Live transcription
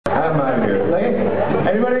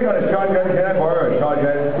Anybody got a shotgun? Can I borrow a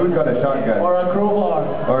shotgun? Who's got a shotgun? Or a crowbar.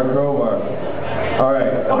 Or a crowbar. All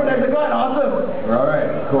right. Oh, there's a gun. Awesome. All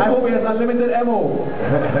right. Cool. I hope he has unlimited ammo.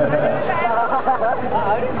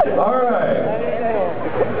 All right.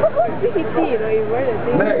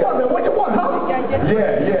 Next. What you want, huh?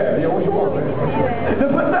 Yeah. What you want? The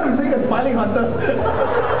first time I'm seeing a smiling hunter.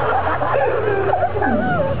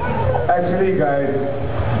 Actually, guys,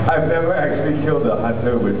 I've never actually killed a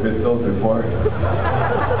hunter with pistols before.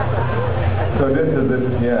 So this is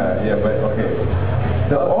it. Yeah, but okay.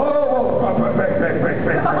 So, break.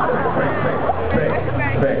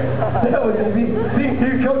 That was easy. See,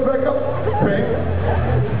 you killed back up. Break.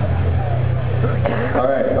 All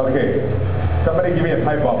right, okay. Somebody give me a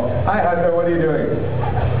pipe bomb. Hi, hunter, what are you doing?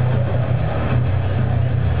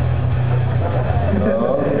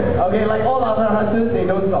 Okay, like all other hunters, they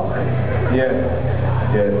don't talk. Yes,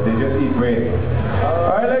 they just eat brain.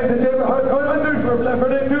 Alright, ladies and gentlemen, hunters for Black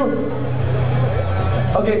Friday 2.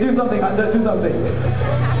 Okay, do something, hunter, do something.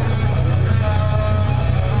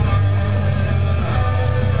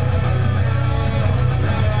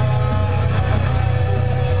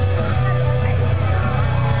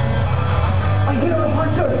 I hear a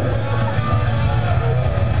hunter!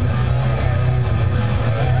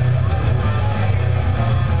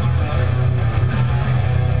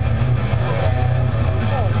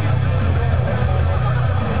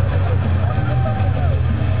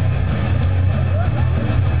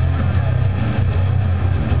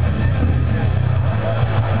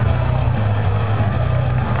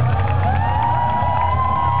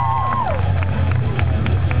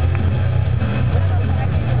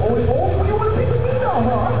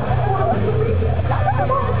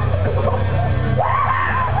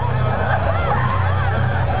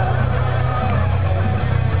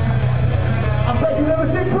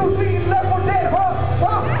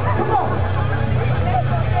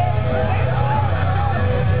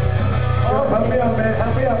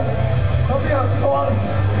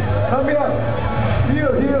 Help me out.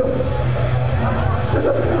 Heal.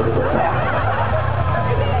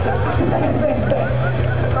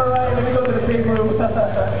 Alright, let me go to the safe room.